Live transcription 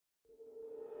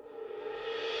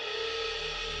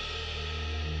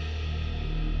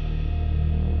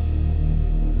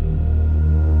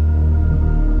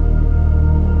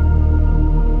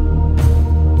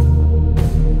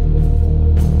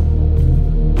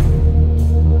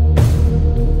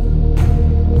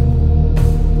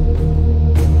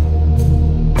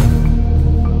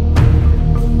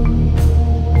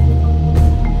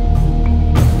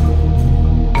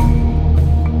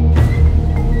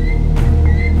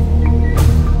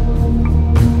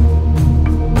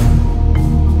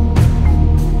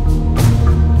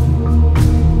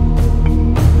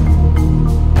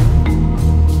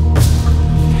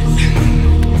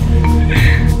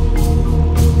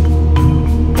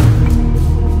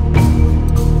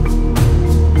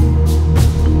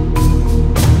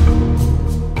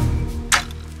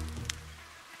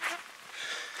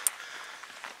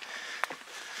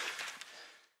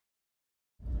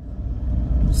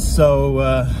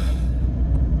So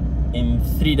in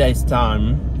 3 days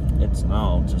time, it's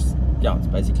now just, yeah, it's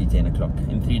basically 10 o'clock.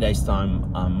 In 3 days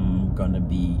time I'm gonna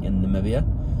be in Namibia.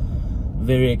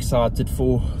 Very excited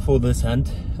for this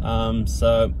hunt.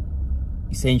 So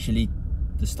essentially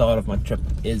the start of my trip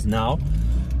is now.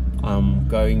 I'm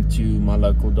going to my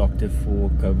local doctor for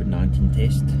COVID-19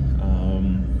 test.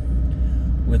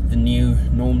 With the new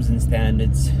norms and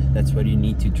standards, that's where you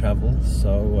need to travel.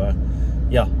 So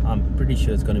yeah, I'm pretty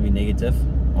sure it's going to be negative.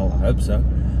 Well, I hope so.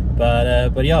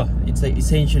 But yeah, it's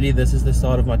essentially this is the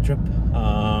start of my trip.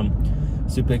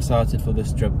 Super excited for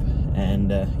this trip,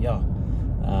 and yeah,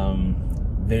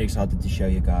 very excited to show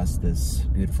you guys this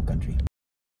beautiful country.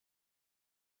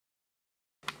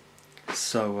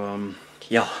 So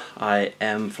yeah, I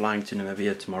am flying to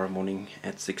Namibia tomorrow morning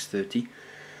at 6:30.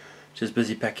 Just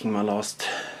busy packing my last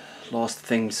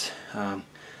things.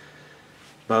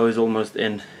 Bow is almost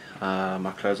in.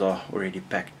 My clothes are already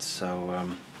packed. So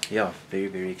yeah,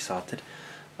 very excited.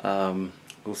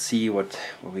 We'll see what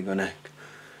we're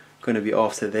gonna be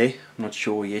after there. I'm not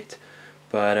sure yet,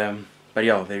 but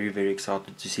yeah, very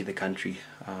excited to see the country.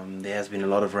 There has been a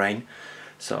lot of rain,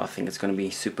 so I think it's gonna be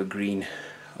super green.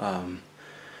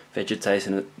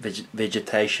 Vegetation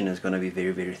is going to be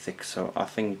very thick, so I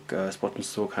think spot and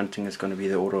stalk hunting is going to be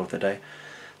the order of the day.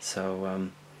 So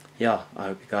yeah, I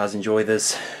hope you guys enjoy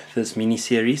this mini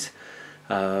series.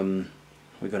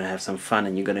 We're going to have some fun,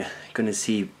 and you're going to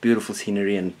see beautiful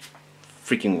scenery and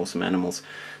freaking awesome animals.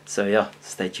 So yeah,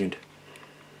 stay tuned.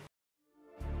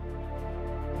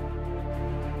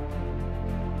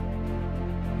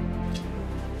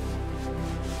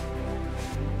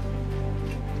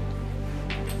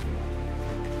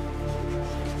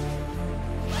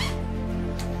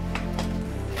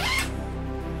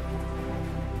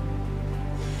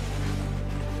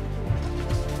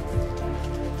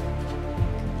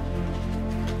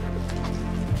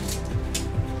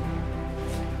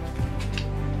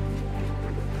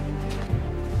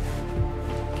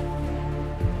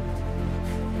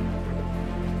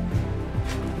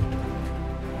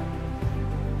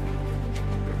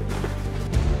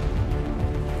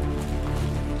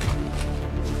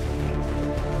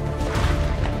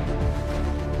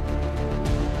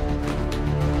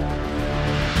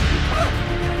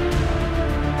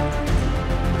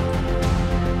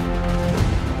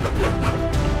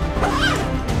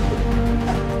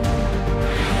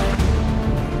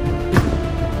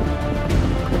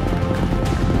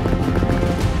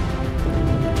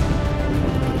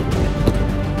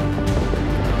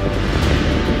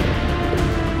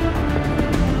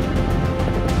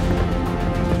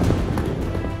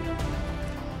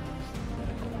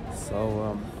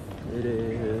 It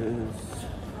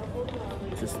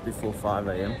is just before 5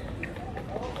 AM.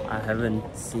 I haven't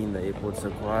seen the airport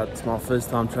so quiet. It's my first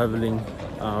time traveling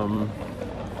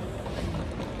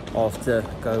after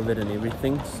COVID and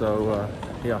everything. So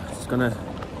yeah, just gonna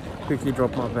quickly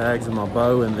drop my bags and my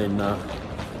bow, and then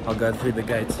I'll go through the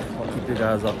gates. I'll keep you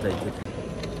guys updated.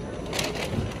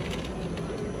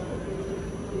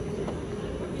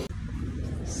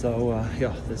 So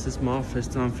yeah, this is my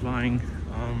first time flying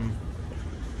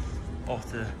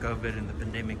after COVID and the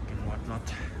pandemic and whatnot.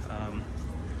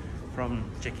 From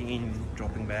checking in,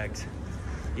 dropping bags,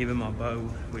 even my bow,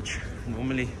 which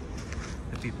normally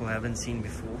the people haven't seen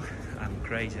before.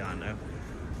 Crazy, I know.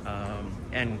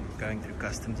 And going through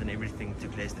customs and everything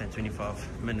took less than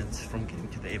 25 minutes from getting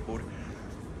to the airport.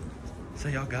 So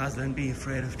yeah, guys, don't be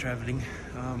afraid of traveling.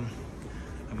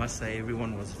 I must say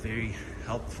everyone was very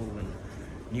helpful and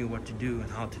knew what to do and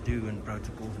how to do and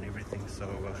protocols and everything. So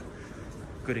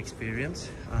good experience.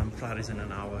 Flight is in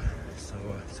an hour, so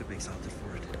super excited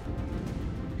for it.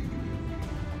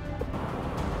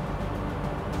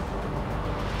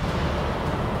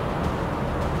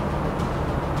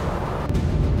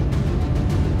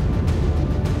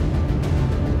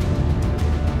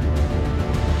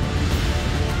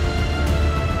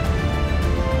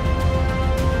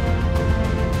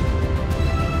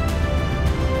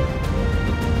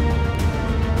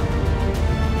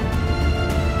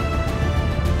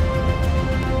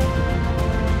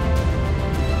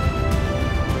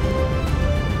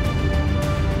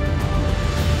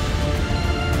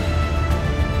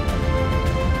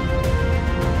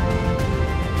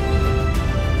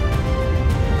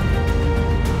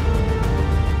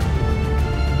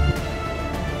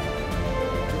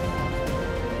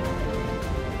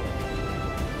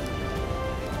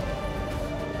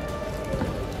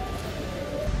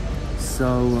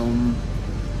 So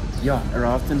yeah,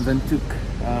 arrived in Windhoek.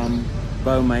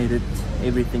 Bow made it,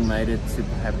 everything made it,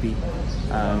 super happy.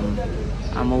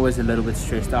 I'm always a little bit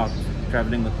stressed out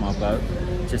traveling with my bow,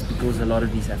 just because a lot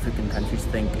of these African countries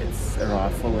think it's a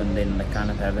rifle and then they kind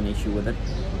of have an issue with it.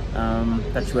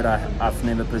 That's what I've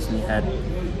never personally had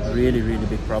really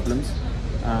big problems.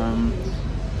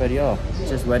 But yeah,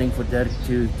 just waiting for Dirk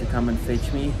to come and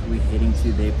fetch me. We're heading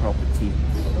to their property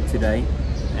today,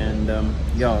 and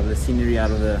yeah, the scenery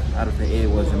out of the air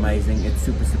was amazing. It's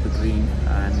super green,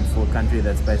 and for a country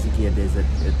that's basically a desert,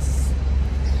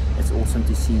 it's awesome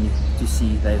to see.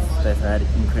 They've had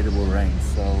incredible rain,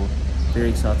 so very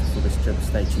excited for this trip.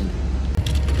 Stay tuned.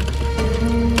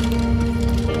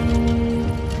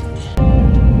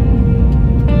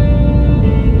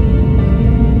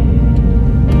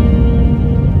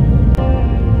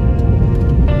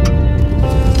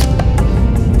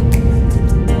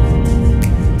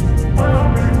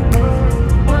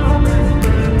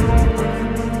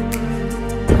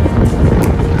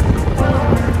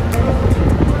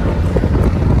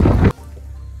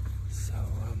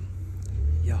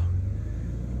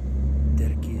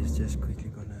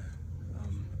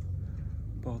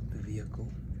 Park the vehicle.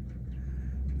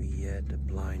 We had a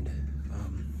blind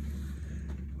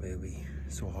where we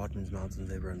saw Hartmann's mountain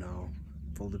zebra now,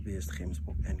 wildebeest,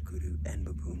 gemsbok and kudu and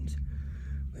baboons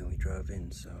when we drove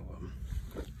in, so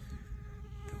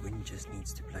the wind just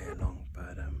needs to play along,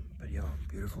 but yeah,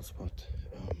 beautiful spot.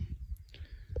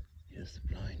 Here's the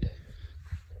blind.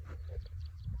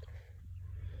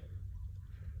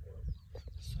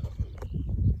 So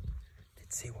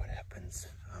let's see what happens.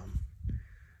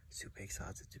 Super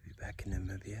excited to be back in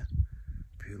Namibia,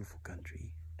 beautiful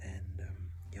country, and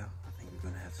yeah, I think we're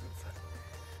gonna have some fun.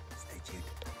 Stay tuned.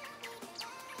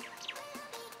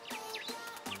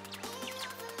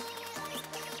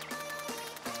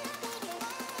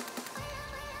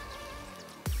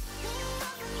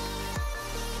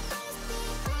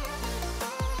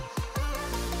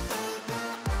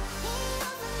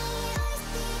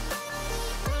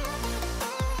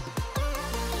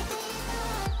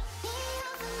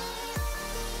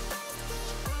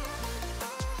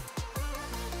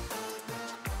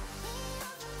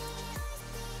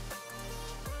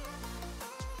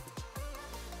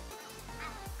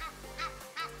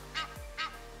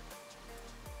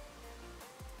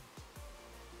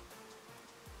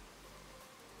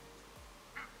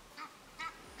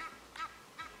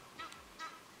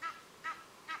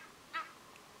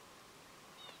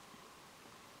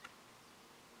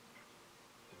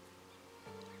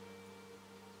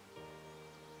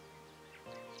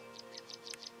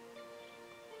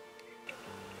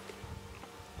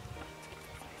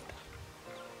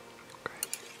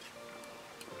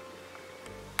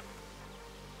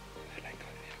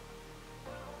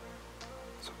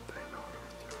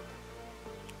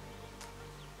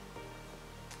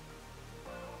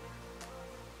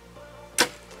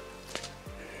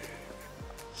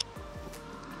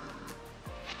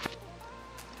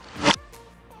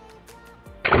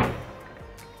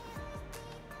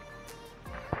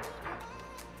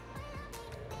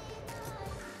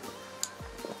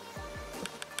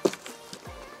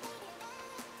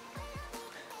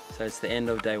 So it's the end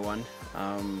of day one.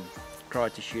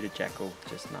 Tried to shoot a jackal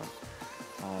just now.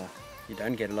 You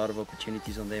don't get a lot of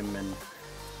opportunities on them, and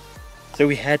so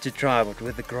we had to try, but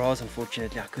with the grass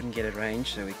unfortunately I couldn't get a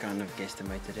range, so we kind of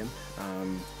guesstimated him.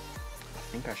 I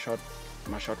think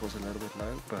my shot was a little bit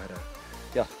low, but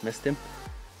yeah, missed him.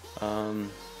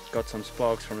 Got some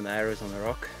sparks from the arrow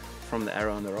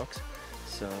on the rocks.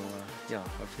 So yeah,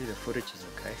 hopefully the footage is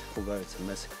okay, although it's a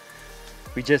miss.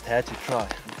 We just had to try.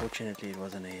 Unfortunately it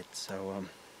wasn't a hit, so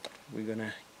we're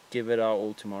gonna give it our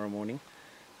all tomorrow morning.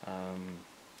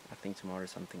 I think tomorrow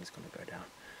something's gonna go down.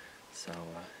 So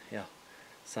yeah,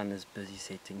 sun is busy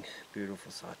setting, beautiful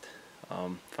sight.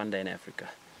 Fun day in Africa.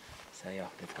 So yeah,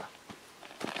 let's go.